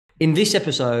In this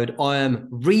episode, I am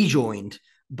rejoined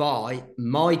by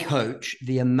my coach,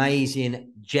 the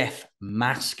amazing Jeff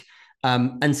Mask.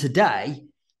 And today,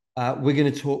 we're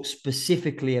going to talk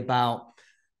specifically about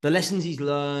the lessons he's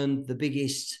learned, the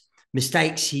biggest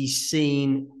mistakes he's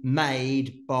seen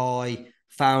made by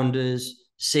founders,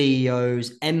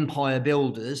 CEOs, empire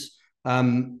builders.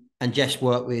 And Jeff's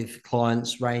worked with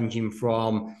clients ranging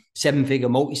from seven-figure,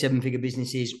 multi-seven-figure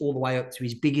businesses all the way up to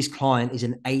his biggest client is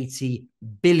an 80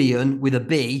 billion with a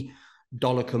B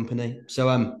dollar company.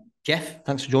 So, Jeff,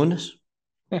 thanks for joining us.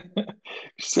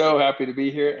 So happy to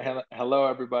be here. Hello,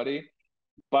 everybody.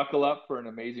 Buckle up for an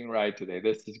amazing ride today.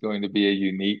 This is going to be a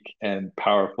unique and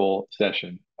powerful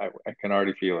session. I can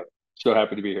already feel it. So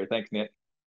happy to be here. Thanks, Nick.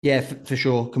 Yeah, for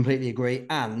sure. Completely agree.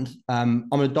 And I'm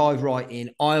going to dive right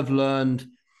in. I've learned,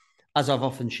 as I've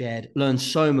often shared, learned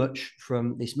so much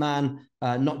from this man,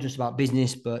 not just about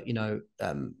business, but,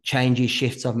 changes,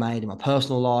 shifts I've made in my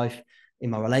personal life, in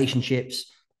my relationships.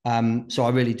 So I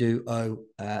really do owe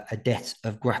a debt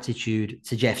of gratitude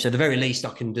to Jeff. So the very least I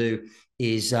can do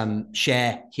is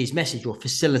share his message or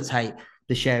facilitate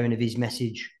the sharing of his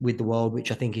message with the world,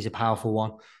 which I think is a powerful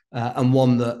one and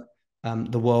one that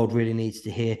the world really needs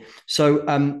to hear.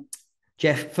 So,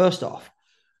 Jeff, first off,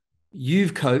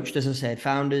 you've coached, as I said,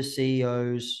 founders,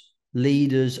 CEOs,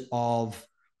 leaders of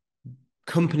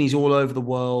companies all over the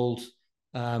world,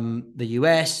 the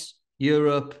US,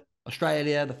 Europe,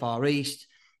 Australia, the Far East,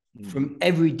 from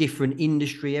every different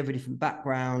industry, every different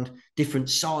background, different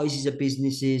sizes of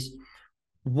businesses.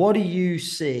 What do you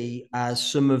see as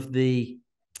some of the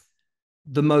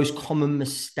most common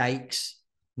mistakes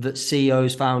that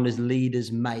CEOs, founders,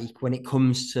 leaders make when it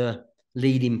comes to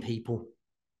leading people?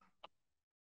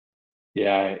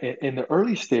 Yeah, in the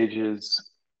early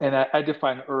stages, and I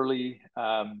define early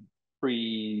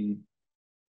pre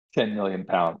 10 million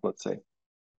pounds, let's say.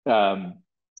 Um,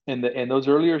 in those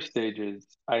earlier stages,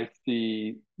 I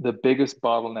see the biggest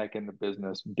bottleneck in the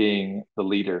business being the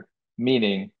leader,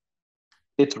 meaning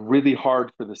it's really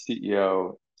hard for the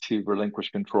CEO to relinquish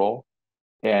control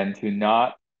and to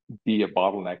not be a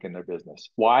bottleneck in their business.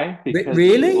 Why? Because the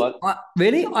Really? blood.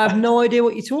 Really? I have no idea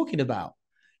what you're talking about.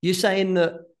 You're saying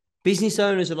that business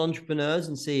owners and entrepreneurs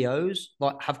and CEOs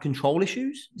like have control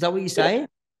issues? Is that what you're Yeah, saying?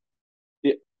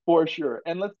 yeah, for sure.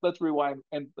 And let's rewind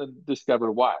and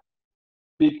discover why.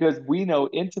 Because we know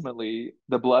intimately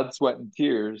the blood, sweat, and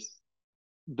tears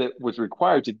that was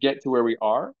required to get to where we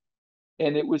are.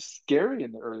 And it was scary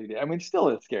in the early days. I mean, still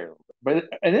is scary. But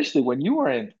initially, when you are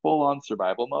in full on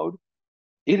survival mode,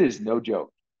 it is no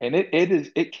joke. And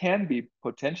it can be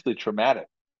potentially traumatic.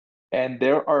 And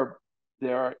there are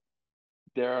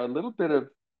there are a little bit of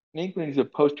inklings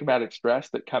of post-traumatic stress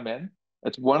that come in.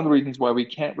 That's one of the reasons why we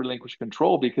can't relinquish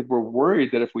control, because we're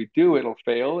worried that if we do, it'll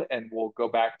fail and we'll go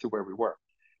back to where we were.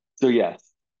 So yes,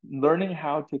 learning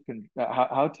how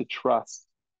to trust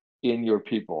in your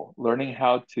people, learning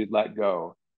how to let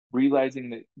go,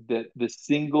 realizing that the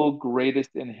single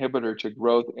greatest inhibitor to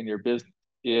growth in your business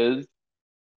is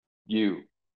you.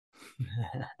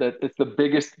 That it's the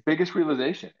biggest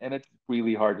realization, and it's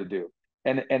really hard to do.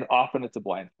 And often it's a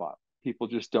blind spot. People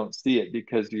just don't see it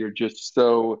because you're just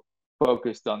so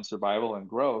focused on survival and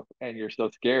growth, and you're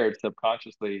so scared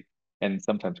subconsciously and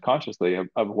sometimes consciously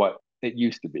of what it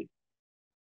used to be.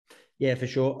 Yeah, for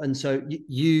sure. And so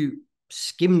you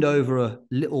skimmed over a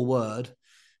little word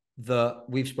that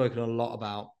we've spoken a lot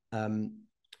about, and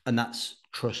that's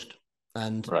trust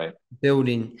and Right.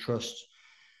 building trust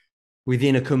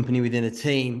within a company, within a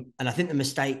team. And I think the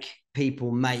mistake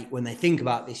people make when they think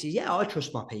about this is, yeah, I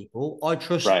trust my people. I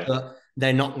trust Right. that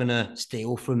they're not going to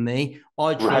steal from me.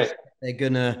 I trust Right. they're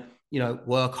going to,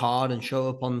 work hard and show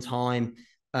up on time.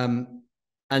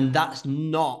 And that's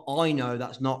not, I know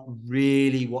that's not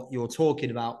really what you're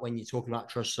talking about when you're talking about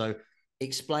trust. So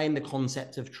explain the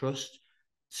concept of trust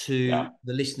to Yeah.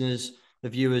 the listeners, the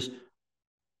viewers,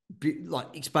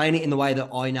 like explain it in the way that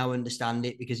I now understand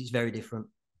it because it's very different.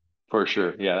 For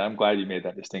sure. Yeah, I'm glad you made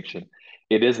that distinction.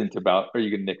 It isn't about, are you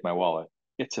going to nick my wallet?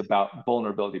 It's about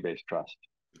vulnerability based trust.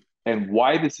 And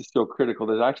why this is so critical,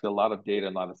 there's actually a lot of data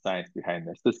and a lot of science behind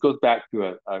this. This goes back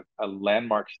to a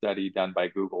landmark study done by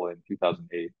Google in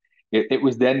 2008. It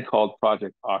was then called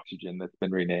Project Oxygen, that's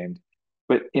been renamed.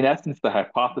 But in essence, the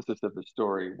hypothesis of the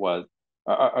story was,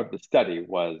 of the study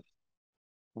was,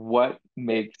 what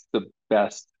makes the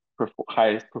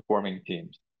highest performing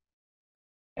teams?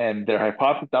 And their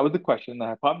hypothesis, that was the question. The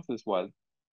hypothesis was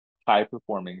high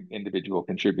performing individual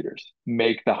contributors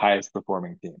make the highest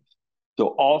performing teams. So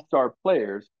all star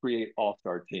players create all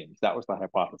star teams. That was the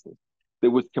hypothesis. That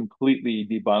was completely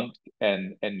debunked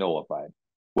and nullified.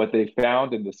 what they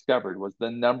found and discovered was the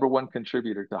number one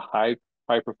contributor to high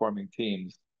performing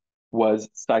teams was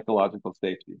psychological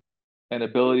safety, an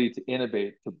ability to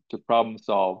innovate, to problem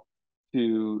solve,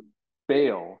 to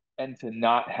fail, and to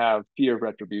not have fear of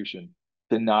retribution,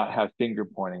 to not have finger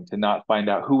pointing, to not find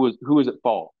out who was at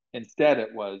fault. Instead,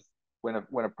 it was when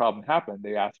a problem happened,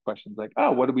 they asked questions like,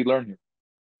 "Oh, what did we learn here?"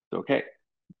 Okay,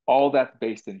 all that's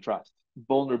based in trust,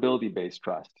 vulnerability based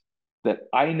trust. That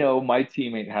I know my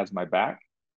teammate has my back.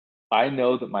 I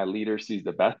know that my leader sees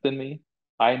the best in me.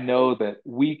 I know that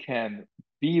we can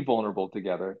be vulnerable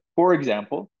together. For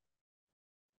example,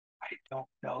 I don't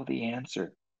know the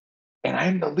answer, and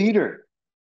I'm the leader.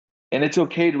 And it's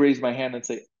okay to raise my hand and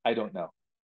say, I don't know.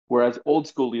 Whereas old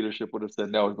school leadership would have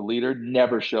said, no, as a leader,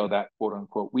 never show that quote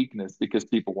unquote weakness because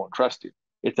people won't trust you.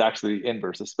 It's actually the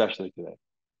inverse, especially today.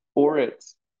 Or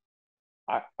it's,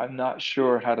 I'm not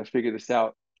sure how to figure this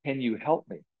out. Can you help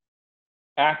me?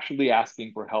 Actually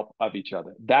asking for help of each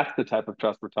other. That's the type of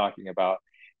trust we're talking about.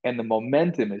 And the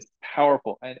momentum is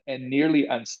powerful and nearly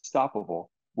unstoppable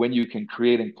when you can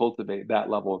create and cultivate that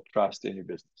level of trust in your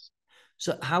business.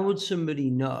 So, how would somebody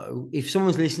know if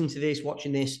someone's listening to this,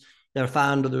 watching this, they're a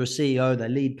founder, they're a CEO, they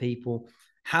lead people?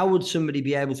 How would somebody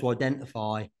be able to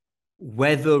identify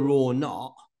whether or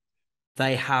not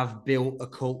they have built a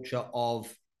culture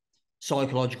of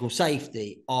psychological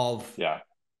safety, Yeah,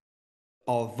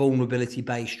 of vulnerability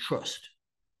based trust?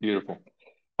 beautiful.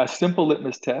 A simple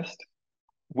litmus test,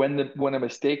 when a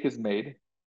mistake is made,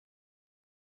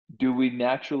 do we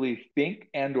naturally think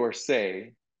and or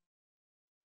say,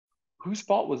 whose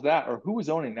fault was that, or who was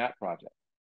owning that project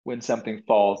when something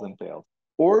falls and fails?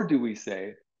 Or do we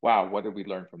say, wow, what did we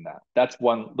learn from that? That's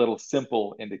one little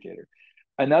simple indicator.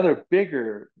 Another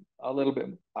bigger, a little bit,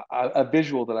 a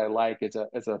visual that I like is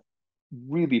a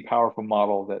really powerful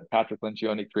model that Patrick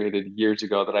Lencioni created years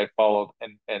ago that I followed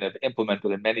and have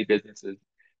implemented in many businesses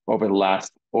over the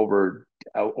last over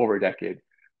a decade,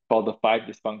 called the five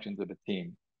dysfunctions of a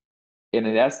team. And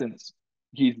in essence,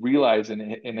 he's realized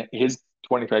in his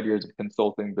 25 years of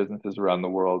consulting businesses around the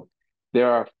world,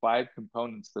 there are five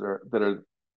components that are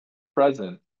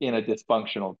present in a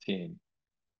dysfunctional team.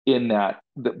 In that,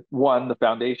 the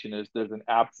foundation is there's an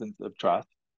absence of trust,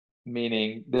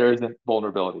 meaning there isn't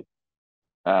vulnerability.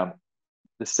 Um,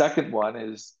 the second one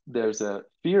is there's a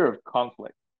fear of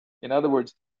conflict. In other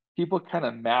words, people kind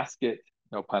of mask it,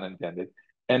 no pun intended,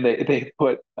 and they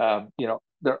put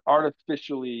they're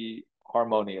artificially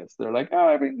harmonious. They're like, oh,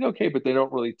 everything's okay, but they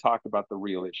don't really talk about the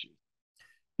real issues.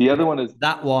 The other Yeah, one is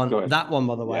go ahead. that one,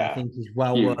 by the way, I Yeah, think is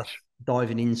well worth huge.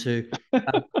 diving into.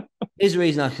 Um, Here's the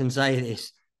reason I can say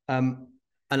this, and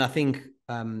I think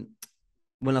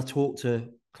when I talk to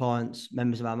clients,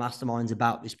 members of our masterminds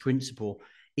about this principle,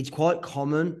 it's quite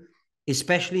common,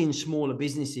 especially in smaller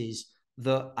businesses,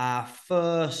 that our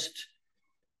first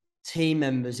team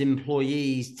members,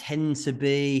 employees tend to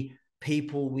be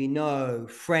people we know,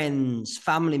 friends,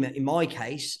 family. In my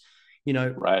case, you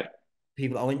know, Right,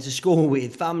 people I went to school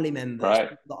with, family members right,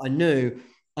 people that I knew.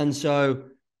 And so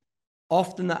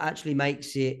often that actually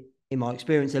makes it, in my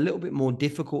experience, a little bit more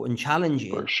difficult and for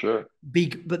challenging. sure.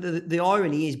 But the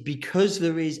irony is because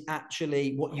there is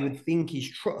actually what you would think is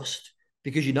trust,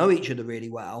 because you know each other really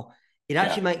well, it Yeah,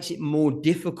 actually makes it more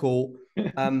difficult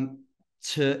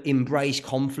to embrace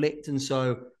conflict. And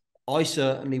so I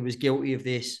certainly was guilty of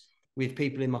this with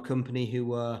people in my company who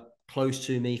were close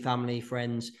to me, family,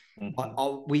 friends.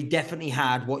 mm-hmm. We definitely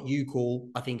had what you call,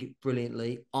 I think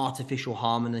brilliantly, artificial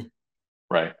harmony.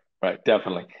 Right, right,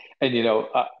 definitely. And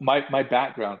my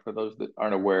background, for those that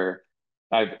aren't aware,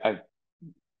 I've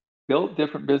built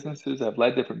different businesses, I've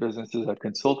led different businesses, I've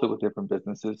consulted with different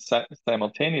businesses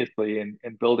simultaneously.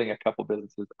 In building a couple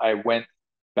businesses, I went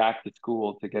back to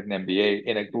school to get an MBA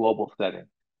in a global setting.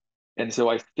 And so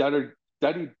I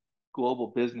studied global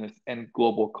business and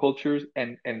global cultures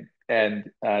and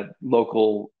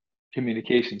local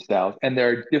communication styles. And there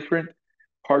are different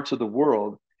parts of the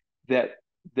world that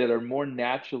that are more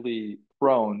naturally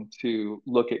prone to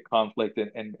look at conflict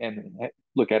and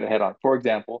look at it head on. For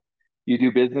example, you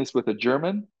do business with a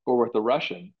German or with a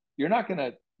Russian, you're not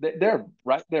gonna they're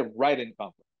right in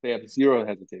conflict. They have zero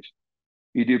hesitation.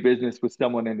 You do business with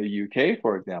someone in the UK,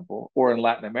 for example, or in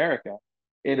Latin America,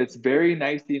 and it's very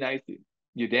nicey.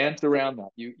 You dance around that.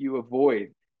 You avoid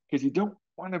because you don't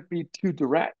want to be too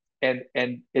direct, and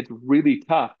it's really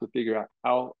tough to figure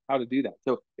out how to do that.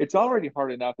 So it's already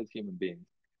hard enough as human beings,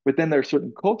 but then there are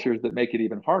certain cultures that make it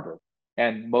even harder.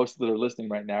 And most that are listening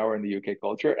right now are in the UK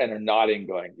culture and are nodding,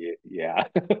 going, "Yeah."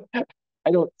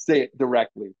 I don't say it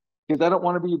directly because I don't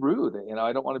want to be rude.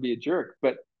 I don't want to be a jerk,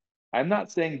 but I'm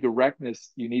not saying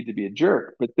directness, you need to be a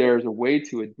jerk, but there's a way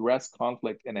to address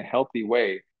conflict in a healthy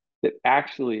way that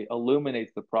actually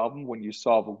illuminates the problem when you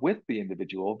solve it with the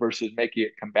individual versus making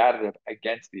it combative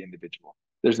against the individual.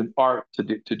 There's an art to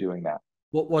doing that.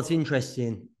 What's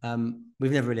interesting,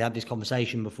 we've never really had this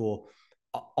conversation before.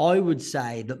 I would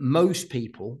say that most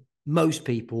people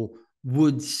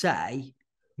would say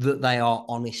that they are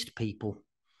honest people.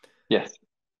 Yes.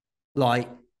 Like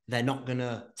they're not going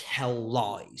to tell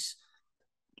lies.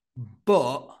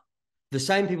 But the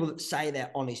same people that say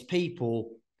they're honest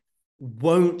people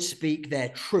won't speak their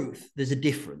truth. There's a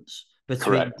difference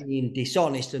between Correct. being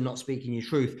dishonest and not speaking your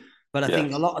truth. But I think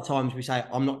a Yes. lot of times we say,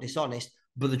 I'm not dishonest,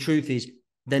 but the truth is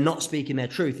they're not speaking their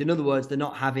truth. In other words, they're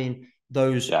not having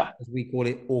those, Yeah. as we call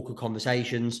it, awkward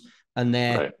conversations, and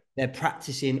Right. they're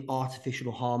practicing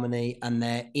artificial harmony and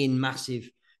they're in massive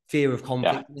fear of Yeah.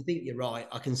 conflict. And I think you're right.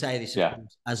 I can say this, of Yeah.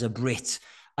 course, as a Brit.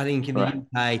 I think in the Right.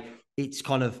 UK, it's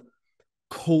kind of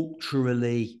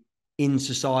culturally in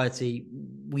society,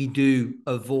 we do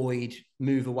move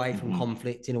away from Mm-hmm.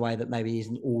 conflict in a way that maybe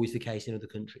isn't always the case in other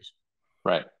countries.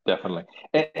 Right. Definitely.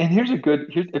 And here's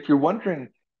if you're wondering,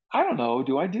 I don't know,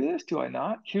 do I do this? Do I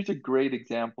not? Here's a great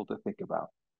example to think about.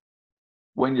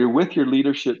 When you're with your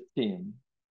leadership team,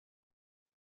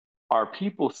 are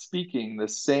people speaking the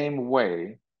same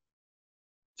way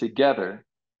together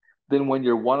than when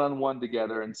you're one on one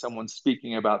together and someone's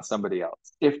speaking about somebody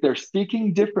else? If they're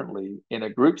speaking differently in a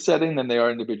group setting than they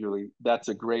are individually, that's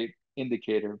a great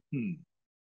indicator.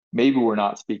 Maybe we're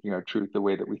not speaking our truth the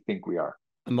way that we think we are.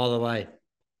 And by the way,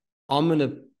 I'm going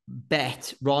to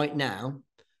bet right now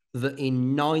that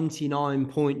in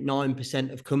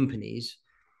 99.9% of companies,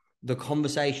 the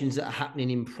conversations that are happening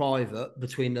in private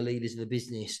between the leaders of the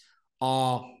business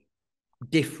are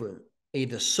different,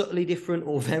 either subtly different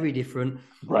or very different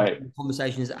Right. than the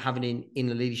conversations that are happening in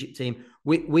the leadership team.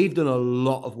 We've done a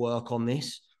lot of work on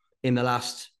this in the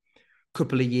last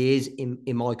couple of years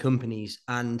in my companies.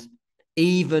 And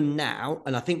even now,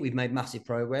 and I think we've made massive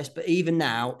progress, but even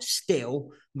now,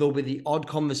 still, there'll be the odd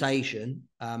conversation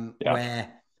Yeah.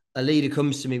 where a leader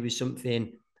comes to me with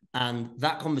something, and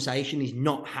that conversation is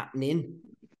not happening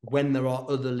when there are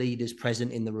other leaders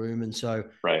present in the room. And so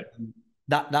Right.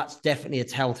 that's definitely a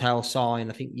telltale sign.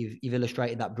 I think you've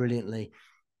illustrated that brilliantly.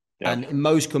 Yeah. And in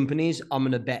most companies, I'm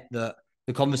going to bet that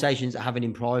the conversations that are having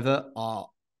in private are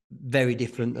very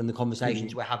different than the conversations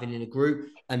Mm-hmm. we're having in a group.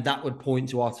 And that would point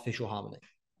to artificial harmony.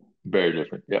 Very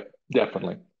different. Yeah,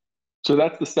 definitely. So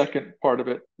that's the second part of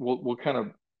it. We'll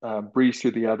kind of breeze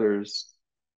through the others.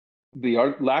 The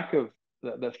lack of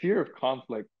the fear of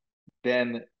conflict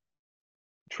then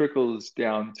trickles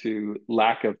down to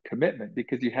lack of commitment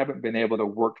because you haven't been able to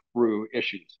work through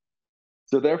issues.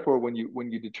 So therefore, when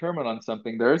you determine on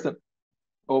something, there isn't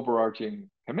overarching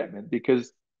commitment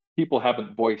because people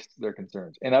haven't voiced their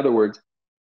concerns. In other words,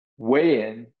 weigh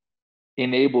in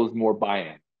enables more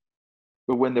buy-in.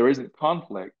 But when there isn't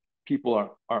conflict,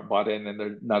 people aren't bought in and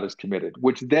they're not as committed,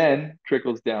 which then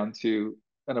trickles down to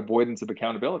an avoidance of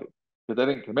accountability because they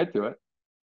didn't commit to it.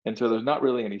 And so there's not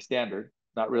really any standard,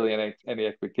 not really any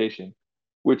expectation,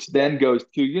 which then goes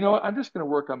to, you know what, I'm just going to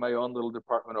work on my own little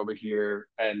department over here.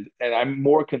 And I'm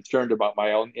more concerned about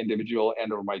my own individual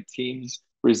and or my team's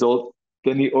results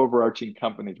than the overarching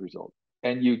company's results.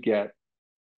 And you get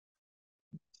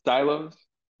silos,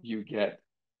 you get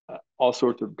all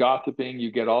sorts of gossiping,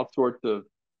 you get all sorts of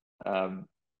um,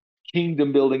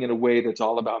 kingdom building in a way that's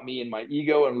all about me and my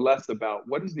ego and less about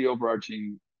what is the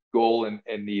overarching goal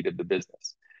and need of the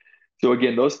business. So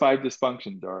again, those five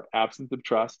dysfunctions are absence of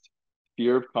trust,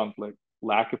 fear of conflict,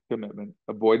 lack of commitment,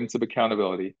 avoidance of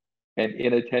accountability, and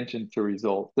inattention to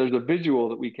results. There's a visual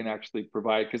that we can actually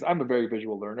provide because I'm a very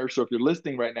visual learner. So if you're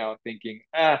listening right now and thinking,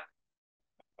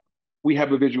 we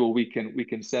have a visual we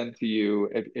can send to you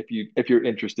if you're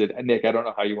interested. And Nick, I don't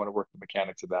know how you want to work the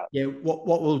mechanics of that. Yeah, what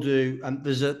we'll do,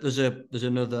 there's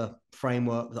another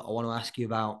framework that I want to ask you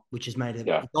about, which is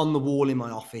Yeah. it's on the wall in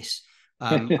my office,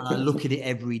 and I look at it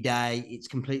every day. It's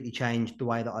completely changed the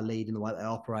way that I lead and the way that I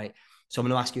operate. So I'm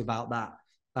going to ask you about that.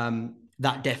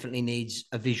 That definitely needs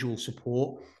a visual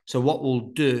support. So what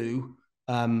we'll do,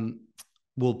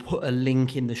 we'll put a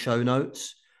link in the show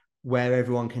notes where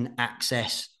everyone can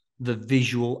access the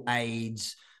visual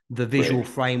aids, the visual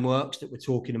Great. frameworks that we're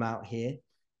talking about here.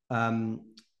 Um,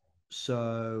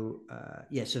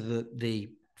 yeah, so the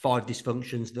five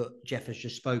dysfunctions that Jeff has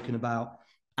just spoken about,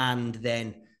 and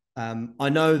then I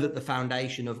know that the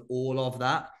foundation of all of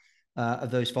that, of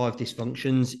those five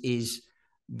dysfunctions, is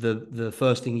the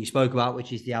first thing you spoke about,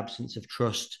 which is the absence of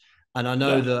trust. And I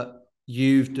know Yes. that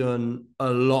you've done a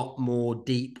lot more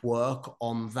deep work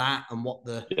on that and what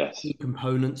the Yes. key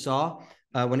components are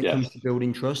when it comes Yes. to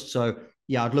building trust. So,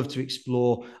 yeah, I'd love to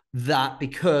explore that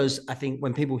because I think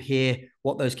when people hear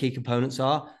what those key components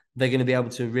are, they're going to be able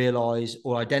to realize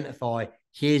or identify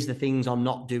here's the things I'm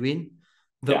not doing.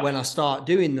 That Yeah, when I start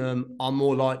doing them, I'm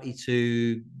more likely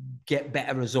to get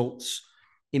better results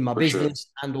in my for sure.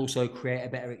 business and also create a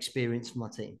better experience for my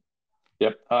team.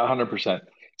 Yep, 100%.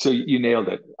 So you nailed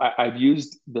it. I've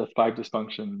used the five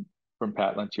dysfunction from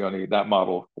Pat Lencioni, that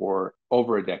model, for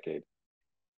over a decade.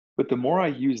 But the more I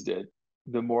used it,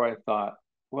 the more I thought,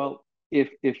 well, if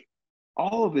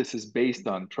all of this is based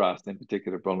on trust, in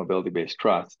particular vulnerability based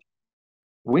trust,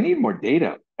 we need more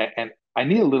data, and I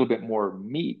need a little bit more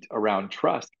meat around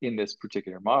trust in this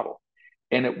particular model.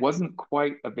 And it wasn't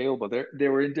quite available. They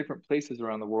were in different places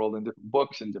around the world, in different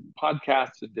books and different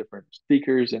podcasts and different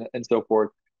speakers and so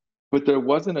forth. But there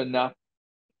wasn't enough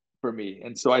for me.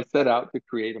 And so I set out to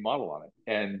create a model on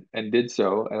it and did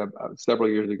so. And several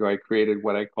years ago, I created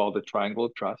what I call the triangle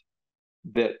of trust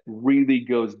that really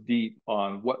goes deep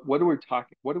on what are we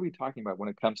talking about when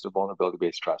it comes to vulnerability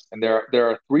based trust. And there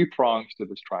are three prongs to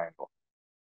this triangle.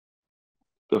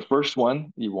 The first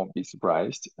one, you won't be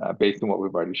surprised, based on what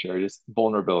we've already shared, is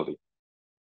vulnerability.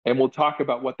 And we'll talk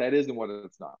about what that is and what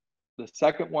it's not. The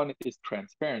second one is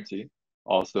transparency.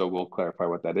 Also, we'll clarify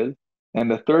what that is. And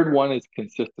the third one is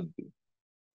consistency.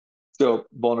 So,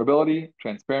 vulnerability,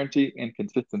 transparency, and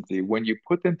consistency, when you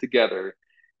put them together,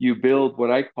 you build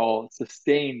what I call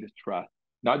sustained trust,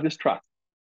 not just trust.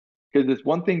 Because it's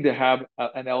one thing to have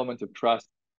an element of trust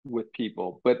with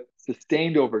people, but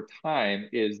sustained over time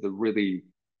is the really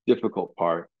difficult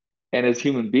part. And as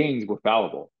human beings, we're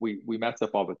fallible. We mess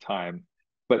up all the time.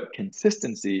 But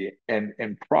consistency and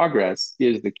progress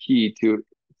is the key to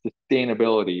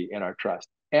sustainability in our trust.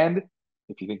 And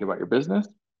if you think about your business,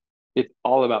 it's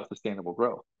all about sustainable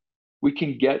growth. We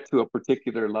can get to a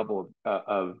particular level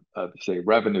of say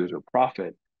revenues or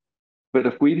profit, but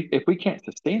if we can't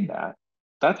sustain that,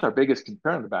 that's our biggest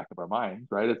concern in the back of our minds,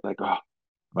 right? It's like, oh, am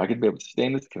I going to be able to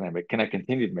sustain this? Can I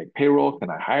continue to make payroll? Can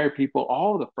I hire people?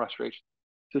 All the frustration.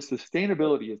 So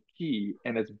sustainability is key,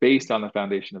 and it's based on the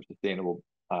foundation of sustainable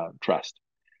trust.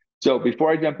 So before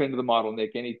I jump into the model,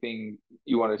 Nick, anything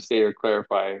you want to say or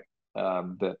clarify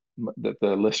that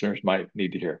the listeners might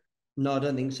need to hear? No, I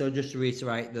don't think so. Just to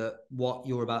reiterate that what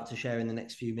you're about to share in the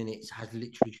next few minutes has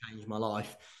literally changed my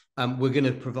life. We're going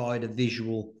to provide a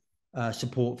visual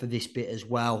support for this bit as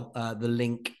well. The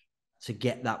link to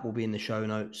get that will be in the show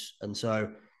notes. And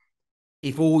so,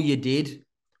 if all you did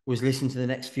was listen to the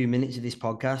next few minutes of this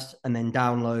podcast and then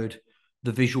download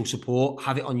the visual support,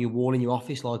 have it on your wall in your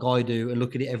office like I do, and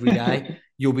look at it every day,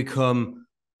 you'll become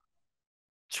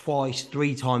twice,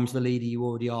 three times the leader you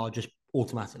already are just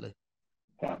automatically.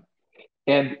 Yeah.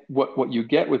 And what you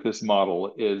get with this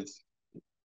model is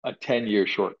a 10-year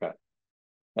shortcut,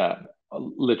 uh,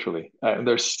 literally.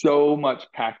 There's so much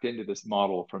packed into this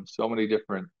model from so many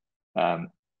different um,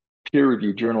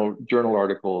 peer-reviewed journal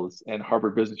articles and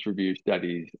Harvard Business Review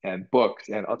studies and books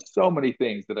and so many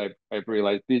things that I've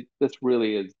realized this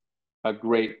really is a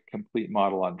great complete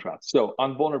model on trust. So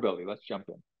on vulnerability, let's jump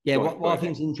in. Yeah, Go ahead. Go what I ahead,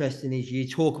 think Nick. is interesting is you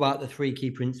talk about the three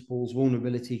key principles: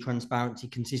 vulnerability, transparency,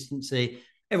 consistency.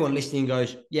 Everyone listening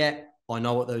goes, yeah, I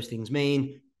know what those things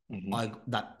mean.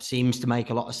 Mm-hmm. That seems to make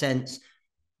a lot of sense.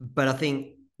 But I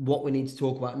think what we need to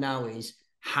talk about now is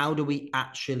how do we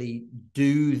actually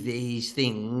do these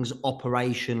things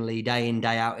operationally day in,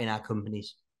 day out in our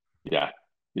companies? Yeah,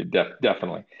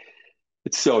 definitely.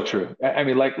 It's so true. I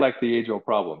mean, like the age-old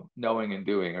problem, knowing and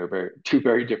doing are two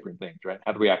very different things, right?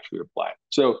 How do we actually apply it?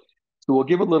 So we'll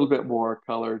give a little bit more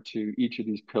color to each of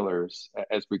these pillars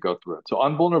as we go through it. So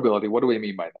on vulnerability, what do we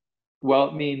mean by that? Well,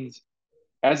 it means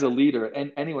as a leader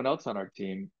and anyone else on our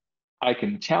team, I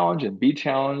can challenge and be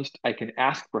challenged. I can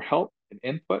ask for help and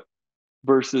input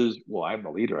versus, well, I'm the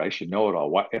leader. I should know it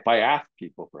all. What if I ask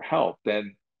people for help,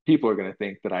 then people are going to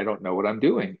think that I don't know what I'm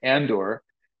doing and or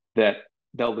that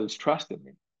they'll lose trust in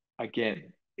me.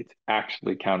 Again, it's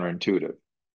actually counterintuitive.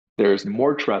 There's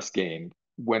more trust gained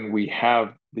when we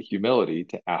have the humility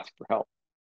to ask for help,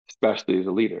 especially as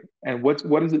a leader. And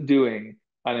what is it doing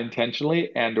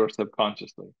unintentionally and or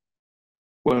subconsciously?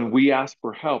 When we ask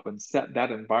for help and set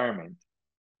that environment,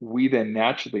 we then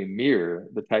naturally mirror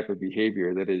the type of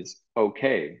behavior that is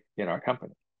okay in our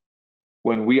company.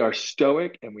 When we are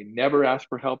stoic and we never ask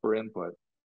for help or input,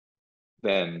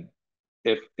 then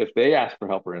if they ask for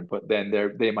help or input, then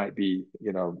they might be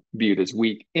viewed as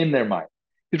weak in their mind.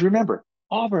 Because remember,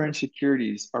 all of our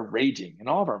insecurities are raging in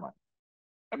all of our minds.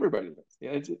 Everybody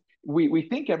does. We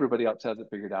think everybody else has it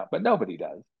figured out, but nobody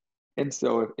does. And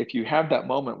so if you have that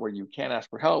moment where you can't ask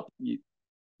for help, you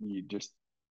just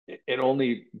it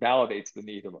only validates the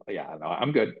need of, yeah, no,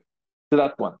 I'm good. So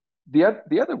that's one. The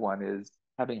other one is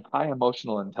having high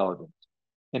emotional intelligence.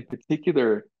 In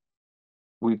particular,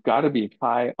 we've got to be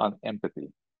high on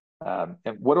empathy.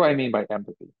 And what do I mean by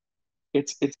empathy?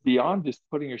 It's beyond just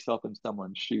putting yourself in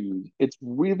someone's shoes. It's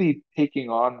really taking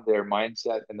on their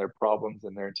mindset and their problems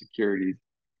and their insecurities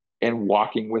and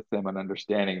walking with them and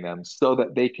understanding them so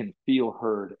that they can feel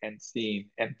heard and seen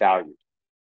and valued.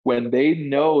 When they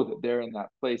know that they're in that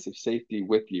place of safety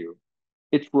with you,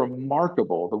 it's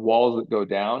remarkable the walls that go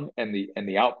down and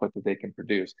the output that they can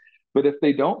produce. But if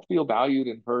they don't feel valued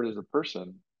and heard as a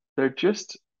person, they're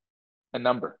just a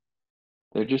number.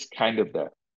 They're just kind of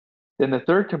there. Then the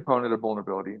third component of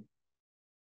vulnerability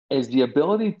is the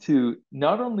ability to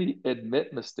not only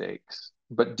admit mistakes,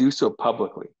 but do so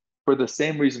publicly. For the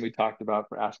same reason we talked about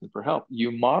for asking for help,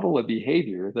 you model a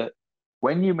behavior that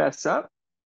when you mess up,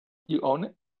 you own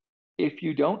it. If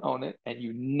you don't own it and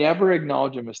you never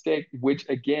acknowledge a mistake, which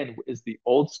again is the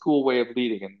old school way of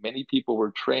leading, and many people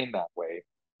were trained that way,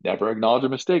 never acknowledge a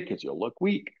mistake because you'll look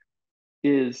weak,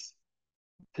 is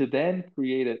to then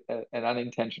create an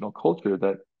unintentional culture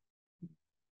that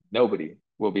nobody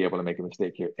will be able to make a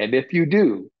mistake here. And if you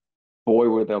do, boy,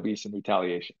 will there'll be some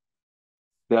retaliation.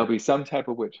 There'll be some type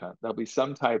of witch hunt. There'll be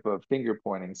some type of finger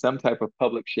pointing, some type of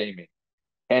public shaming.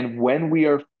 And when we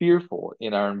are fearful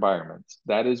in our environments,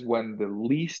 that is when the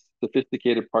least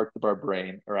sophisticated parts of our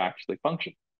brain are actually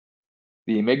functioning.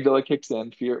 The amygdala kicks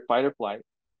in, fear, fight or flight,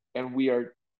 and we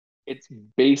are, it's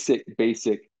basic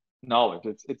knowledge.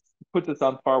 It's puts us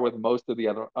on par with most of the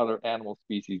other animal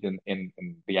species in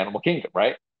the animal kingdom,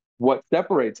 right? What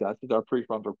separates us is our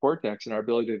prefrontal cortex and our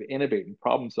ability to innovate and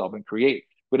problem solve and create.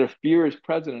 But if fear is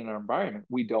present in our environment,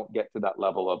 we don't get to that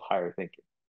level of higher thinking.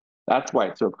 That's why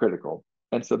it's so critical.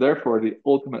 And so, therefore, the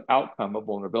ultimate outcome of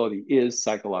vulnerability is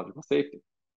psychological safety,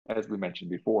 as we mentioned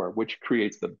before, which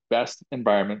creates the best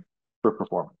environment for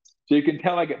performance. So you can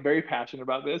tell I get very passionate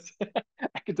about this.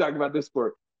 I could talk about this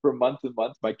for months and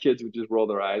months. My kids would just roll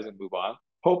their eyes and move on.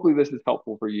 Hopefully, this is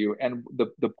helpful for you. And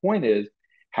the point is,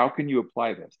 how can you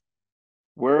apply this?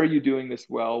 Where are you doing this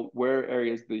well? Where are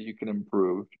areas that you can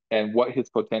improve? And what has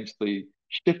potentially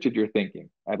shifted your thinking?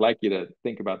 I'd like you to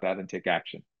think about that and take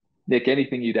action. Nick,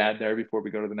 anything you'd add there before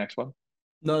we go to the next one?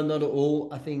 No, not at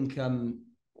all. I think,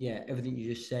 yeah, everything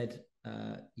you just said,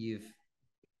 you've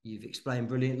explained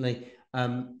brilliantly.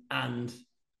 And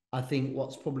I think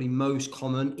what's probably most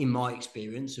common in my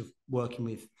experience of working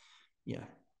with, you know,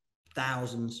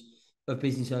 thousands of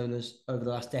business owners over the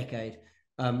last decade,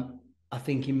 I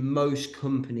think in most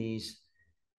companies,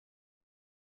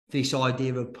 this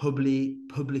idea of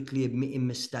publicly admitting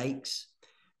mistakes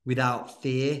without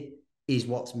fear is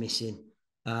what's missing.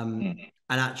 Mm.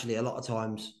 And actually, a lot of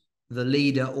times, the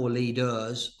leader or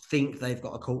leaders think they've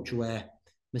got a culture where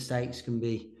mistakes can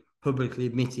be publicly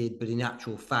admitted, but in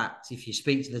actual fact, if you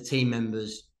speak to the team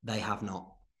members, they have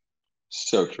not.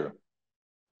 So true.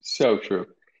 So true.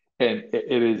 And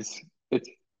it's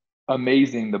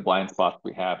amazing the blind spots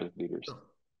we have as leaders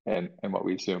and what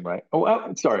we assume, right?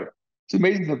 Oh, sorry. It's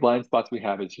amazing the blind spots we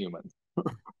have as humans.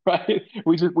 Right?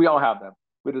 We all have them,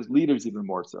 but as leaders even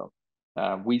more so.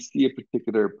 We see a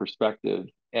particular perspective,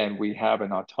 and we have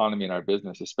an autonomy in our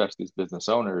business, especially as business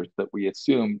owners, that we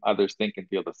assume others think and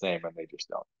feel the same, and they just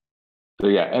don't. So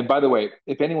yeah. And by the way,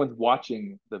 if anyone's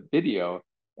watching the video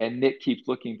and Nick keeps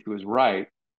looking to his right,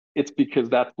 it's because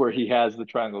that's where he has the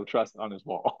triangle of trust on his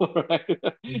wall. Right?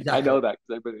 I Exactly. know that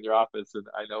because I've been in your office and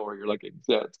I know where you're looking.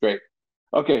 So it's great.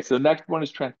 Okay, so next one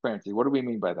is transparency. What do we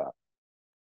mean by that?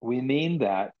 We mean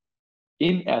that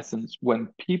in essence, when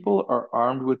people are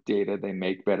armed with data, they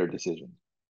make better decisions.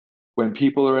 When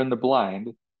people are in the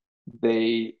blind,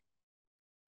 they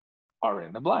are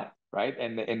in the blind, right?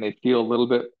 And they feel a little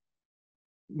bit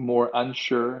more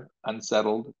unsure,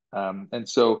 unsettled. And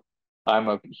so I'm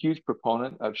a huge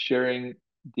proponent of sharing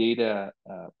data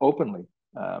openly,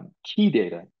 key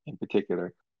data in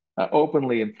particular,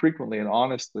 openly and frequently and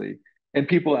honestly. And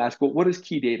people ask, well, what does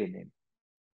key data mean?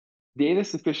 Data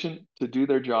sufficient to do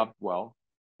their job well.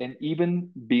 And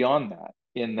even beyond that,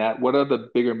 in that, what are the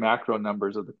bigger macro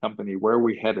numbers of the company? Where are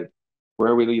we headed? Where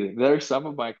are we leading? There are some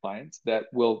of my clients that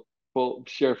will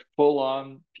share full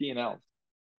on P&Ls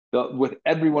with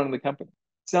everyone in the company.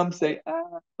 Some say,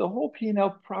 the whole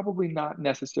P&L probably not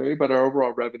necessary, but our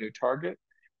overall revenue target,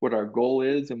 what our goal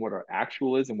is and what our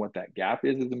actual is and what that gap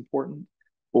is important.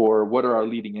 Or what are our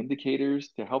leading indicators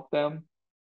to help them?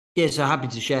 Yeah, so happy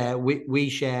to share. We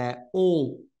share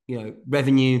all,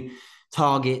 revenue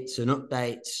targets and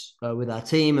updates with our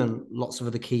team and lots of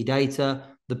other key data.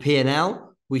 The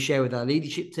P&L We share with our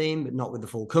leadership team, but not with the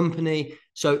full company.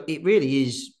 So it really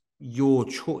is your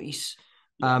choice.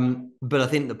 Yeah. But I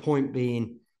think the point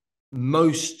being,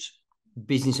 most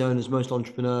business owners, most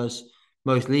entrepreneurs,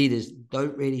 most leaders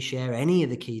don't really share any of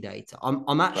the key data. I'm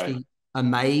Right. actually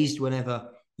amazed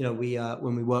whenever, we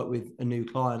when we work with a new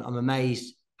client. I'm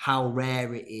amazed how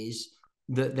rare it is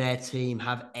that their team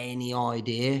have any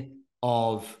idea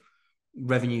of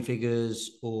revenue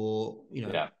figures or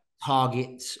Yeah.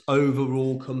 targets,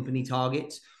 overall company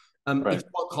targets. It's Right.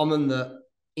 quite common that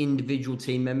individual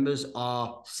team members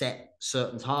are set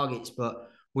certain targets, but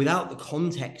without the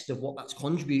context of what that's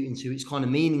contributing to, it's kind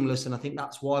of meaningless. And I think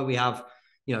that's why we have,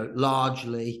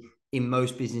 largely in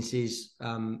most businesses,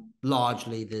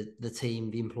 largely the team,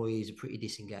 the employees are pretty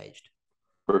disengaged.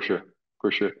 For sure.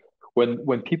 For sure.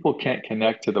 When people can't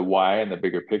connect to the why and the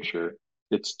bigger picture,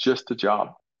 it's just a job.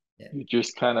 Yeah. You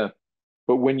just kind of,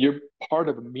 but when you're part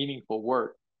of a meaningful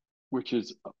work, which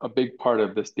is a big part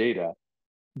of this data,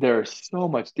 there's so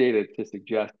much data to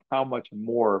suggest how much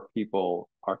more people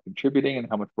are contributing and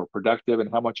how much more productive and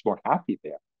how much more happy they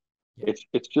are. Yeah.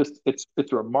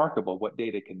 It's remarkable what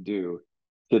data can do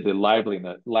to the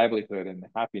livelihood and the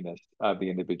happiness of the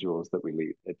individuals that we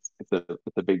lead. It's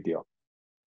a big deal.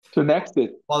 So next is,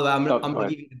 By the way, I'm oh, I'm go gonna ahead.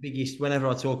 give you the biggest. Whenever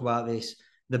I talk about this,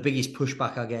 the biggest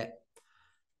pushback I get.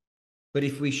 But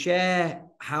if we share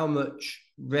how much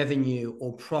revenue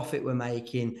or profit we're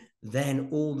making, then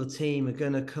all the team are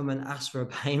going to come and ask for a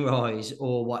pay rise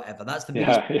or whatever. That's the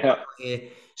biggest Yeah, yeah, here.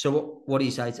 So what do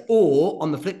you say? Or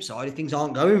on the flip side, if things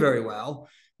aren't going very well,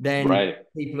 then right.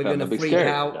 people are Then going they'll to be freak scared.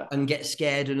 out Yeah, and get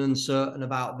scared and uncertain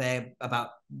about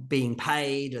being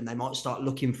paid, and they might start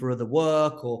looking for other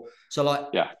work. Or so, like,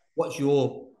 yeah. what's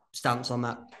your stance on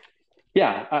that?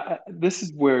 Yeah, this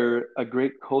is where a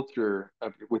great culture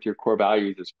with your core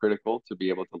values is critical to be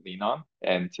able to lean on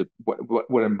and to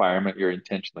what environment you're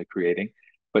intentionally creating.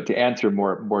 But to answer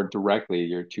more directly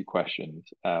your two questions,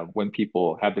 when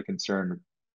people have the concern,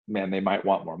 man, they might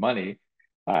want more money,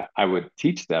 I would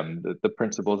teach them the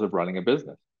principles of running a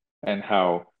business and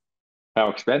how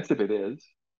expensive it is,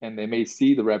 and they may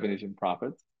see the revenues and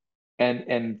profits,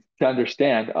 and to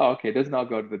understand, oh, okay, it doesn't all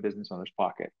go to the business owner's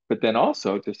pocket, but then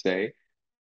also to say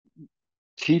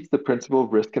teach the principle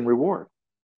of risk and reward.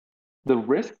 The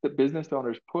risk that business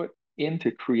owners put into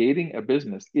creating a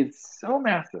business is so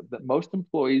massive that most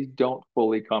employees don't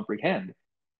fully comprehend.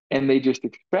 And they just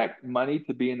expect money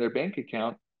to be in their bank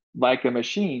account like a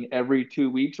machine every 2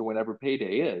 weeks or whenever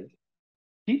payday is.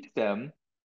 Teach them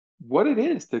what it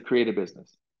is to create a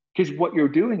business. Because what you're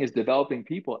doing is developing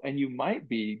people, and you might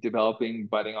be developing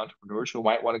budding entrepreneurs who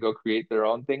might want to go create their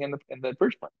own thing in the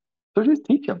first place. So just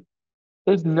teach them.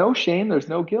 There's no shame, there's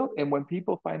no guilt. And when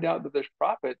people find out that there's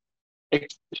profit,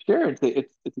 share it.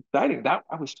 It's exciting. That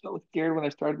I was so scared when I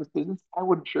started this business. I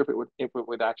wasn't sure if it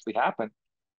would actually happen,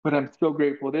 but I'm so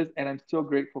grateful it is, and I'm so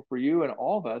grateful for you and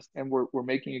all of us. And we're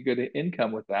making a good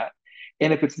income with that.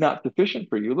 And if it's not sufficient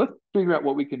for you, let's figure out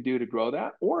what we can do to grow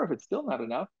that. Or if it's still not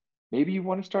enough, maybe you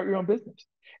want to start your own business,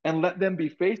 and let them be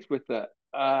faced with the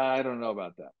I don't know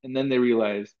about that, and then they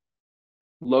realize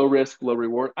low risk, low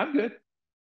reward. I'm good.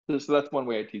 So that's one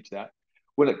way I teach that.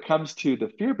 When it comes to the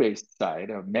fear-based side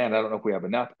of, man, I don't know if we have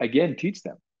enough, again, teach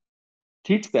them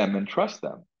and trust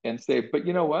them and say, but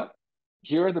you know what?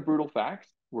 Here are the brutal facts.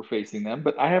 We're facing them,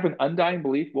 but I have an undying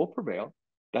belief we'll prevail.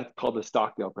 That's called the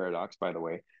Stockdale paradox, by the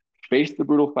way. Face the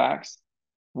brutal facts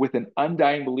with an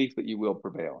undying belief that you will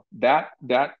prevail. That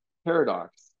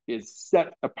paradox is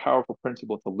such a powerful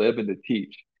principle to live and to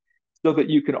teach so that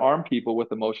you can arm people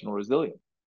with emotional resilience,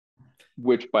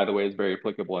 which, by the way, is very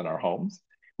applicable in our homes,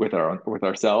 with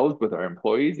ourselves, with our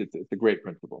employees. It's a great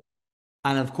principle.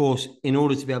 And of course, in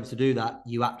order to be able to do that,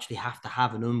 you actually have to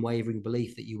have an unwavering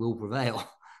belief that you will prevail.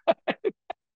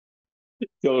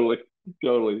 Totally,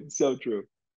 totally, so true.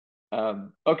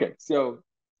 Okay, so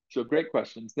great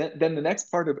questions. Then the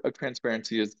next part of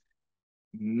transparency is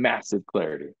massive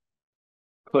clarity.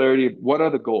 Clarity of what are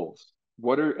the goals?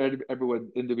 What are everyone's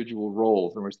individual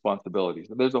roles and responsibilities?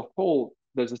 And there's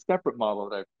a separate model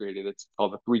that I've created. It's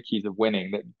called the three keys of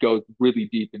winning that goes really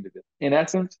deep into this. In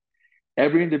essence,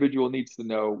 every individual needs to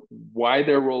know why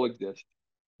their role exists,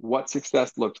 what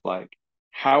success looks like,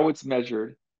 how it's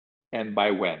measured, and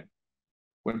by when.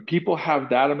 When people have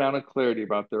that amount of clarity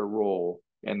about their role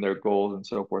and their goals and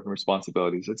so forth and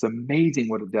responsibilities, it's amazing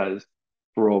what it does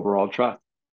for overall trust.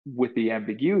 With the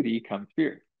ambiguity comes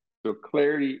fear. So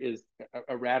clarity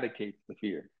eradicates the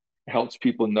fear. It helps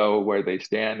people know where they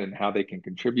stand and how they can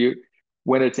contribute.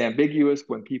 When it's ambiguous,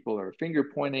 when people are finger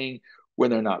pointing,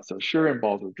 when they're not so sure and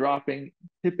balls are dropping,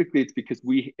 typically it's because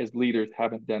we as leaders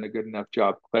haven't done a good enough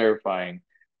job clarifying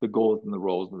the goals and the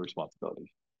roles and the responsibilities.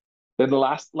 Then the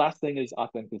last thing is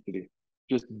authenticity.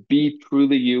 Just be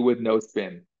truly you with no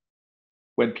spin.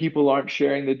 When people aren't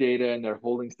sharing the data and they're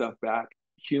holding stuff back,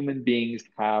 human beings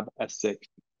have a sixth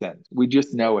sense. We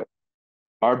just know it.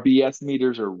 Our BS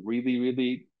meters are really,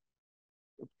 really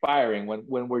firing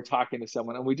when we're talking to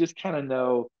someone, and we just kind of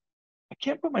know, I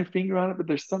can't put my finger on it, but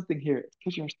there's something here. It's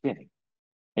because you're spinning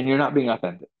and you're not being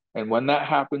authentic. And when that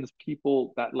happens,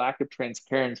 people, that lack of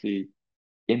transparency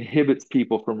inhibits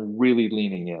people from really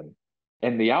leaning in.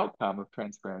 And the outcome of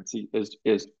transparency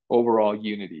is overall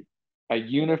unity. A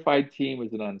unified team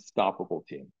is an unstoppable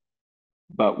team.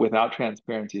 But without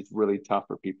transparency, it's really tough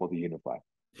for people to unify.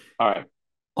 All right,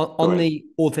 go On ahead. the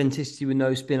authenticity with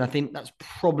no spin, I think that's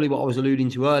probably what I was alluding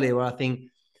to earlier, where I think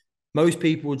most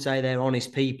people would say they're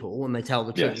honest people and they tell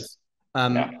the truth. Yes. Yeah.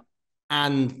 Um,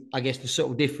 and I guess the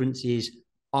sort of difference is,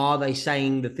 are they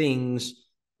saying the things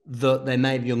that they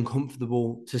may be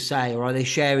uncomfortable to say, or are they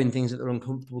sharing things that they're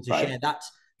uncomfortable to Right. share? That's,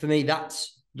 for me,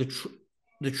 that's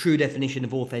the true definition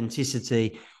of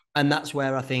authenticity. And that's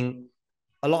where I think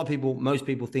a lot of people, most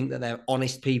people think that they're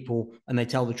honest people and they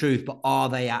tell the truth, but are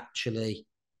they actually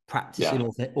practicing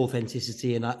Yeah.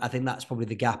 authenticity? And I think that's probably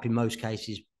the gap in most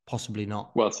cases, possibly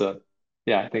not. Well said.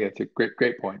 Yeah, I think that's a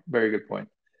great point. Very good point.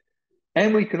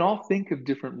 And we can all think of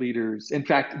different leaders. In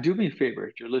fact, do me a favor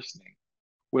if you're listening,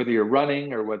 whether you're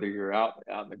running or whether you're out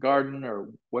in the garden or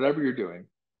whatever you're doing,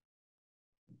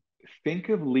 think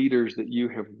of leaders that you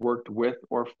have worked with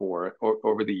or for or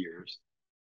over the years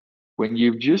when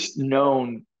you've just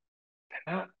known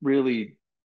they're not really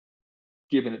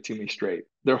giving it to me straight.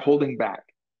 They're holding back.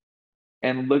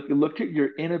 And look at your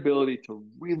inability to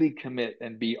really commit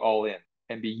and be all in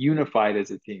and be unified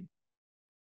as a team.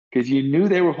 Because you knew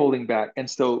they were holding back. And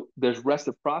so there's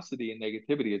reciprocity and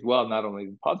negativity as well, not only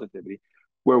positivity,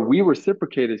 where we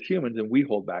reciprocate as humans and we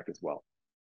hold back as well.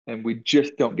 And we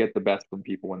just don't get the best from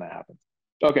people when that happens.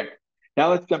 Okay,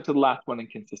 now let's jump to the last one,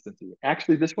 inconsistency.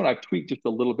 Actually, this one I've tweaked just a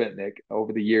little bit, Nick.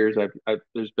 Over the years,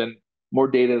 there's been more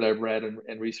data that I've read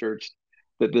and researched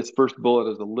that this first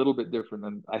bullet is a little bit different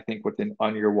than I think what's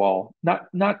on your wall. Not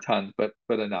tons, but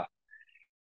enough.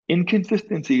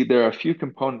 Inconsistency, there are a few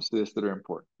components to this that are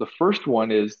important. The first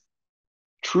one is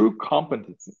true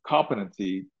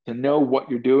competency to know what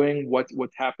you're doing,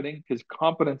 what's happening, because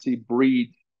competency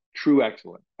breeds true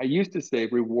excellence. I used to say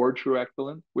reward true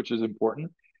excellence, which is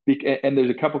important, and there's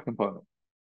a couple components.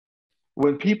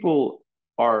 When people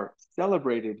are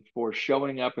celebrated for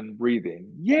showing up and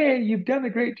breathing, yay, you've done a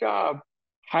great job.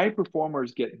 High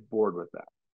performers get bored with that.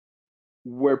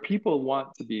 Where people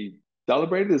want to be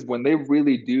celebrated is when they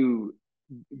really do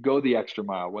go the extra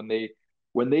mile, when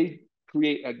they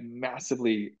create a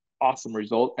massively awesome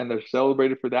result and they're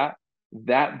celebrated for that,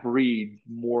 that breeds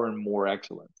more and more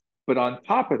excellence. But on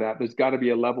top of that, there's got to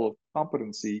be a level of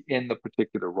competency in the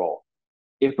particular role.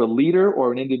 If a leader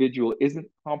or an individual isn't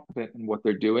competent in what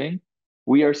they're doing,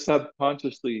 we are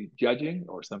subconsciously judging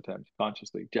or sometimes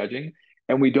consciously judging,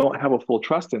 and we don't have a full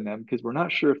trust in them because we're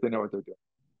not sure if they know what they're doing.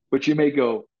 But you may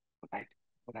go,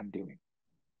 what I'm doing.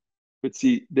 But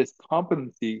see, this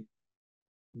competency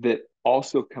that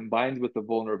also combines with the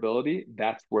vulnerability,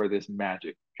 that's where this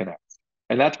magic connects.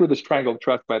 And that's where this triangle of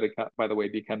trust, by the way,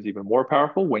 becomes even more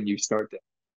powerful when you start to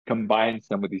combine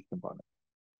some of these components.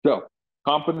 So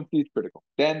competency is critical.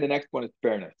 Then the next one is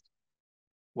fairness.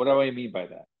 What do I mean by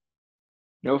that?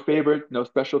 No favorite, no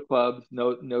special clubs,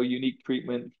 no unique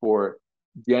treatment for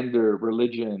gender,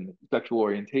 religion, sexual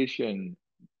orientation,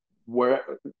 where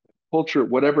culture,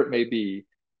 whatever it may be.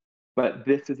 But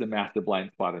this is a massive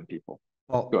blind spot in people.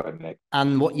 Go Well, ahead, Nick.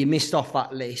 and what you missed off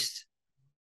that list,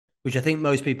 which I think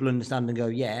most people understand and go,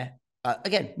 yeah.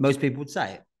 Again, most people would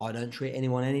say, I don't treat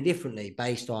anyone any differently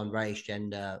based on race,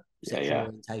 gender, Yeah, sexual yeah.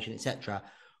 orientation, etc.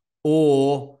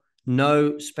 Or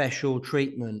no special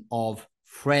treatment of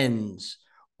friends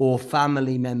or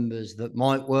family members that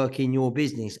might work in your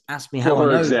business. Ask me how I For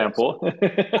know this. example.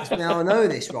 Ask me how I know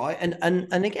this, right? And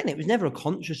again, it was never a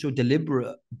conscious or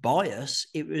deliberate bias.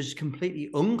 It was completely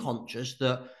unconscious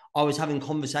that I was having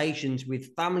conversations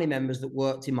with family members that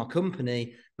worked in my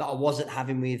company that I wasn't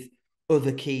having with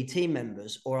other key team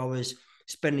members, or I was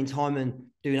spending time and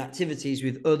doing activities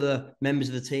with other members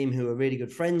of the team who are really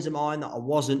good friends of mine that I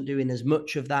wasn't doing as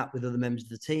much of that with other members of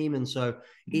the team. And so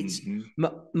it's Mm-hmm.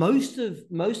 most of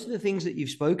the things that you've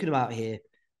spoken about here.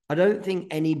 I don't think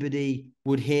anybody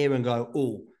would hear and go,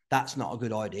 oh, that's not a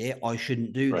good idea. I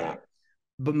shouldn't do that. Right.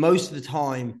 But most of the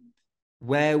time,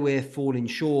 where we're falling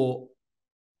short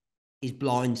is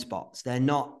blind spots. They're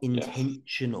not Yes.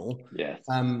 intentional. Yes.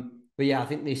 But yeah, I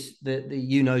think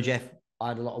Jeff, I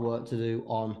had a lot of work to do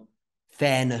on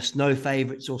fairness, no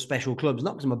favorites or special clubs.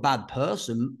 Not because I'm a bad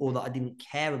person or that I didn't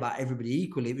care about everybody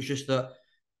equally. It was just that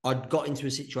I'd got into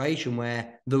a situation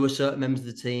where there were certain members of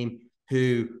the team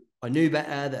who I knew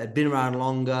better, that had been around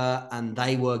longer, and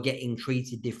they were getting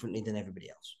treated differently than everybody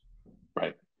else.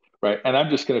 Right. Right. And I'm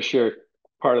just going to share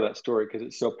part of that story because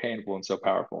it's so painful and so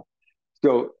powerful.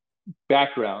 So,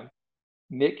 background,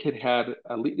 Nick had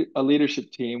a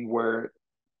leadership team where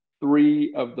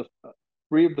three of the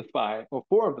three of the five, well,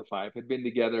 four of the five had been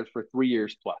together for 3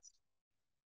 years plus.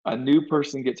 A new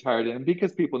person gets hired, and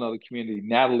because people know the community,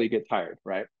 Natalie gets hired,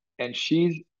 right? And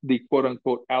she's the quote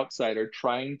unquote outsider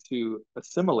trying to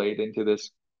assimilate into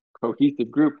this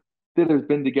cohesive group that has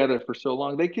been together for so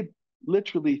long. They could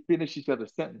literally finish each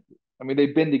other's sentences. I mean,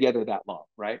 they've been together that long,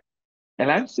 right?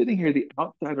 And I'm sitting here, the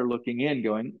outsider looking in,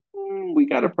 going, we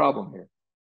got a problem here.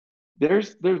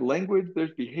 There's language,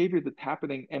 there's behavior that's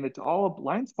happening, and it's all a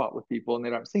blind spot with people, and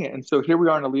they don't see it. And so here we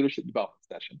are in a leadership development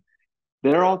session.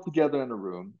 They're all together in a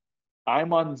room.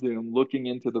 I'm on Zoom looking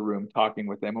into the room, talking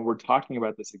with them, and we're talking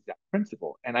about this exact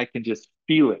principle. And I can just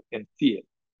feel it and see it.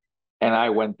 And I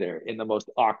went there in the most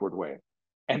awkward way.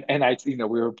 And I, we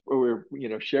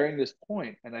were sharing this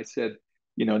point, and I said,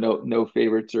 no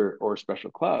favorites or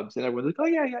special clubs. And everyone's like, oh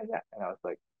yeah, yeah, yeah. And I was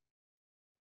like,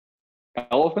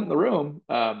 elephant in the room.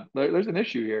 There's an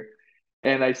issue here.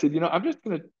 And I said, I'm just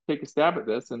going to take a stab at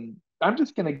this, and I'm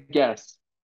just going to guess,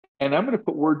 and I'm going to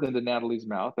put words into Natalie's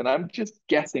mouth, and I'm just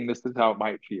guessing this is how it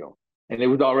might feel. And it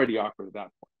was already awkward at that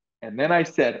point. And then I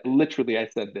said, literally, I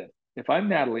said this: if I'm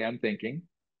Natalie, I'm thinking,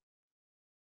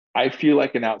 I feel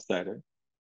like an outsider.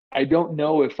 I don't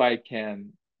know if I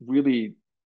can really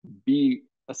be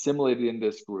assimilated in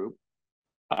this group.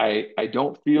 I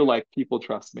don't feel like people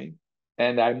trust me,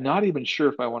 and I'm not even sure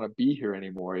if I want to be here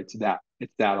anymore. It's that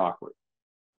awkward.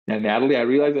 Now, Natalie, I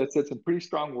realize I said some pretty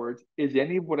strong words. Is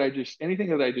anything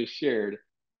that I just shared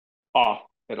off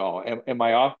at all? Am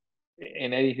I off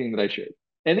in anything that I shared?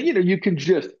 And you can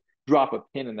just drop a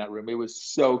pin in that room. It was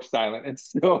so silent and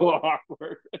so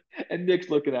awkward. And Nick's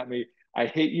looking at me. I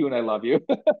hate you and I love you.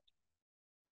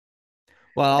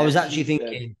 Well, I was And actually she said,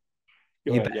 thinking,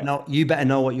 "Go ahead, yeah." you better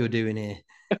know what you're doing here,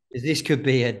 because this could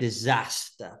be a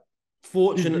disaster. Do you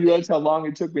Fortunately, realize how long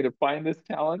it took me to find this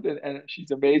talent? And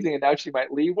she's amazing. And now she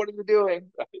might leave. What are you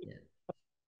doing? yeah.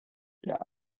 Yeah.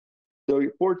 So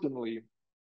fortunately,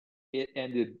 it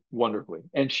ended wonderfully.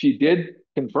 And she did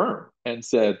confirm and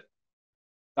said,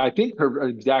 I think her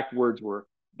exact words were,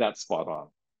 "That's spot on,"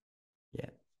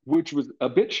 Yeah. which was a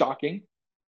bit shocking.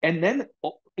 And then,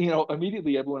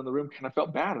 immediately everyone in the room kind of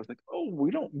felt bad. I was like, oh,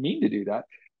 we don't mean to do that.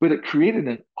 But it created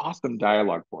an awesome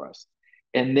dialogue for us.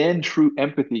 And then true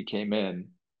empathy came in,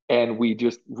 and we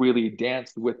just really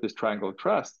danced with this triangle of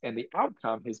trust. And the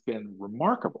outcome has been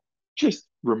remarkable, just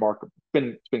remarkable.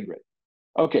 It's been great.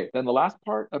 Okay, then the last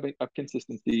part of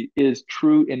consistency is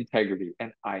true integrity.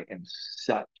 And I am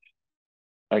such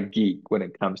a geek when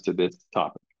it comes to this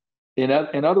topic. In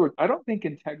other words, I don't think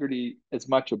integrity is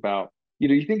much about,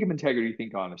 you think of integrity, you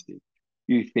think honesty,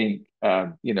 you think,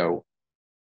 can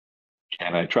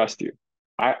I trust you?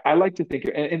 I like to think,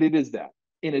 and it is that.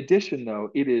 In addition, though,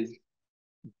 it is,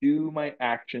 do my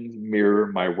actions mirror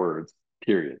my words?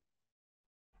 Period.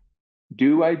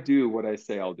 Do I do what I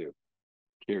say I'll do?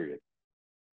 Period.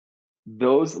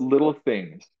 Those little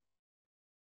things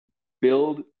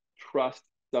build trust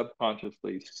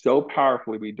subconsciously so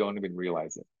powerfully we don't even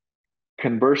realize it.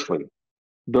 Conversely,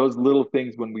 those little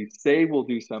things, when we say we'll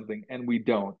do something and we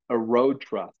don't, erode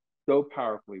trust so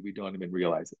powerfully we don't even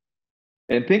realize it.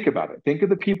 And think about it. Think of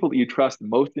the people that you trust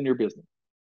most in your business.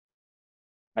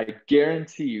 I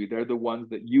guarantee you they're the ones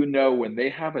that, when they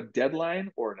have a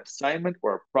deadline or an assignment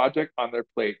or a project on their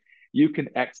plate, you can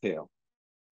exhale.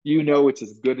 It's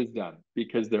as good as done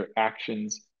because their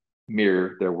actions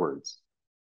mirror their words.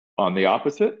 On the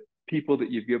opposite, people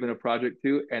that you've given a project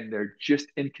to and they're just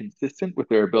inconsistent with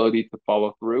their ability to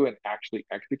follow through and actually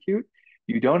execute,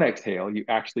 you don't exhale, you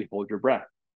actually hold your breath.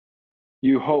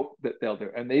 You hope that they'll do,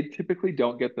 and they typically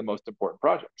don't get the most important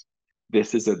projects.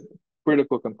 This is a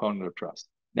critical component of trust.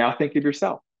 Now think of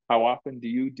yourself. How often do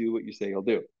you do what you say you'll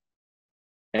do?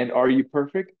 And are you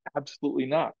perfect? Absolutely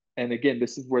not. And again,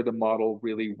 this is where the model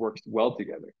really works well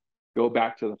together. Go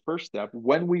back to the first step.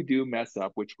 When we do mess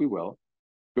up, which we will,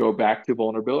 go back to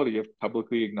vulnerability of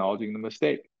publicly acknowledging the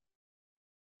mistake,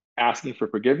 asking for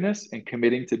forgiveness, and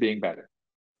committing to being better.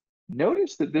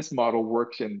 Notice that this model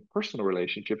works in personal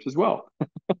relationships as well,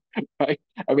 right?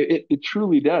 I mean, it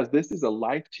truly does. This is a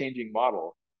life-changing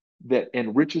model that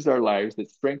enriches our lives,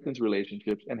 that strengthens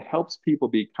relationships, and helps people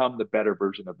become the better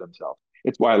version of themselves.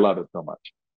 It's why I love it so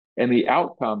much. And the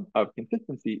outcome of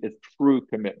consistency is true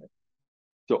commitment.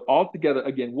 So altogether,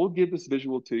 again, we'll give this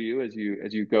visual to you as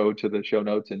you go to the show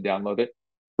notes and download it.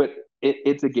 But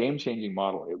it's a game changing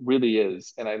model. It really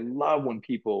is, and I love when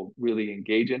people really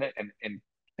engage in it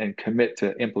and commit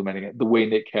to implementing it the way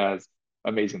Nick has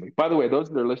amazingly. By the way, those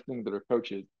that are listening that are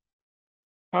coaches,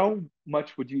 how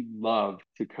much would you love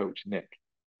to coach Nick?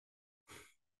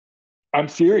 I'm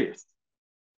serious.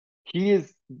 He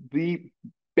is the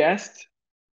best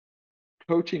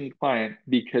coaching client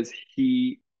because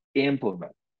he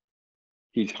implements.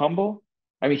 He's humble.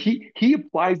 I mean, he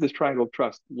applies this triangle of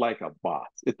trust like a boss.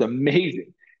 It's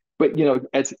amazing. But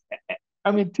as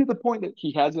I mean, to the point that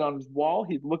he has it on his wall,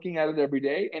 he's looking at it every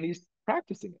day and he's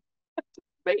practicing it. It's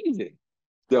amazing.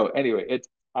 So anyway,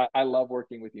 I love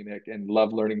working with you, Nick, and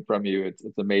love learning from you. It's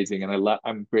amazing, and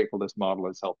I'm grateful this model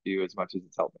has helped you as much as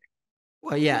it's helped me.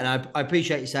 Well, yeah, and I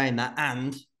appreciate you saying that.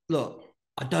 And look,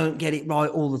 I don't get it right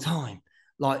all the time.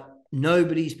 Like,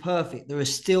 nobody's perfect. There are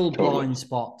still Totally. blind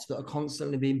spots that are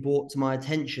constantly being brought to my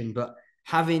attention. But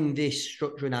having this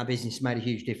structure in our business made a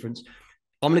huge difference.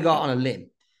 I'm going to go out Yeah. on a limb.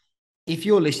 If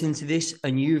you're listening to this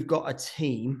and you've got a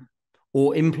team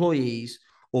or employees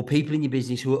or people in your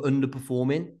business who are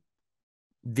underperforming,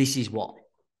 this is why.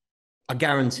 I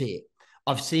guarantee it.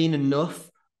 I've seen enough.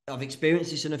 I've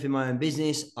experienced this enough in my own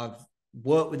business. I've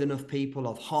worked with enough people.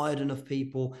 I've hired enough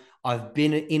people. I've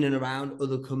been in and around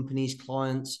other companies,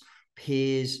 clients,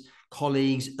 peers,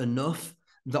 colleagues enough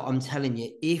that I'm telling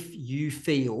you, if you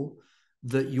feel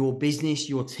that your business,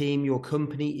 your team, your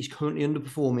company is currently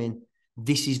underperforming,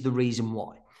 this is the reason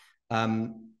why.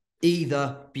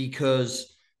 Either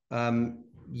because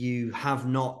you have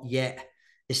not yet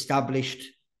established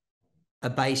a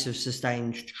base of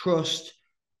sustained trust,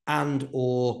 and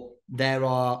or there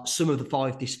are some of the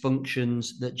 5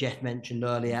 dysfunctions that Jeff mentioned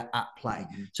earlier at play.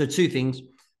 So 2 things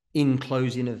in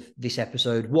closing of this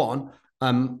episode. One,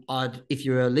 if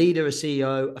you're a leader, a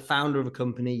CEO, a founder of a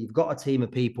company, you've got a team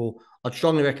of people, I'd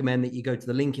strongly recommend that you go to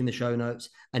the link in the show notes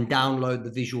and download the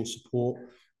visual support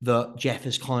that Jeff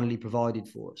has kindly provided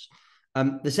for us.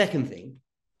 The second thing,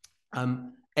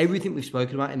 everything we've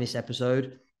spoken about in this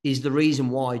episode is the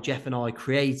reason why Jeff and I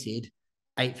created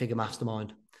 8-Figure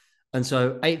Mastermind. And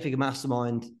so 8-Figure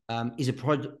Mastermind is a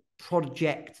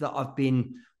project that I've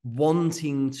been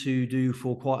wanting to do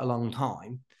for quite a long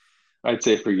time. I'd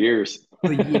say for years.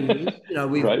 For years,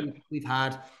 Right. we've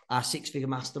had our 6-figure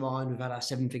mastermind, we've had our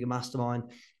 7-figure mastermind.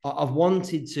 I've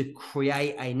wanted to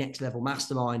create a next level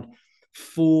mastermind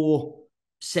for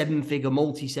 7-figure,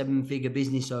 multi 7-figure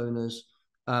business owners,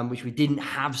 which we didn't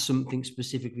have something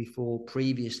specifically for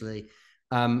previously.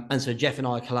 And so Jeff and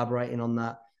I are collaborating on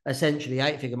that. Essentially,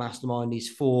 8-Figure Mastermind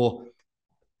is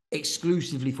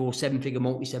exclusively for 7-figure,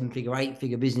 multi 7-figure,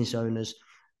 8-figure business owners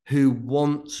who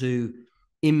want to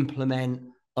implement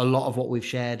a lot of what we've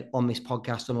shared on this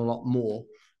podcast and a lot more.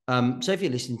 So if you're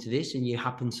listening to this and you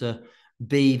happen to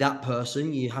be that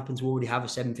person, you happen to already have a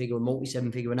 7-figure, a multi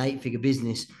 7-figure, an 8-figure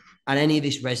business, and any of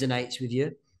this resonates with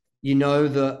you, you know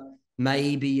that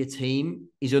maybe your team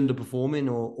is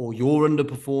underperforming, or you're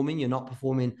underperforming, you're not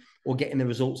performing or getting the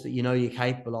results that you know you're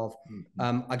capable of.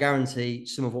 I guarantee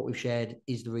some of what we've shared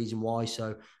is the reason why.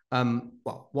 So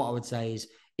well, what I would say is,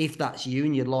 if that's you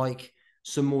and you'd like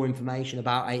some more information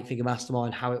about 8-Figure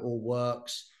Mastermind, how it all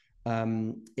works,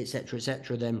 et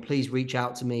cetera, then please reach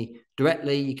out to me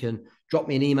directly. You can drop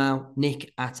me an email,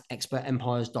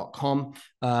 nick@expertempires.com,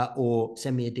 or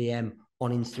send me a DM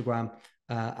on Instagram,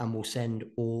 and we'll send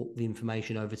all the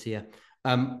information over to you.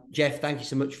 Jeff, thank you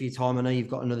so much for your time. I know you've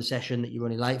got another session that you're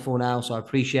running late for now, so I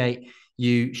appreciate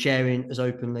you sharing as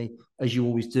openly as you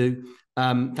always do.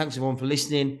 Thanks everyone for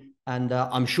listening, and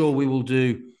I'm sure we will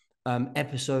do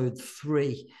episode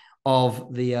 3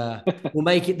 of the we'll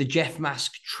make it the Jeff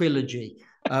Mask trilogy.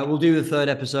 We'll do the 3rd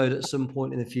episode at some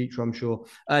point in the future, I'm sure.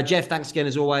 Jeff, thanks again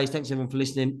as always. Thanks everyone for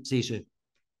listening. See you soon.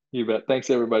 You bet. Thanks,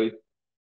 everybody.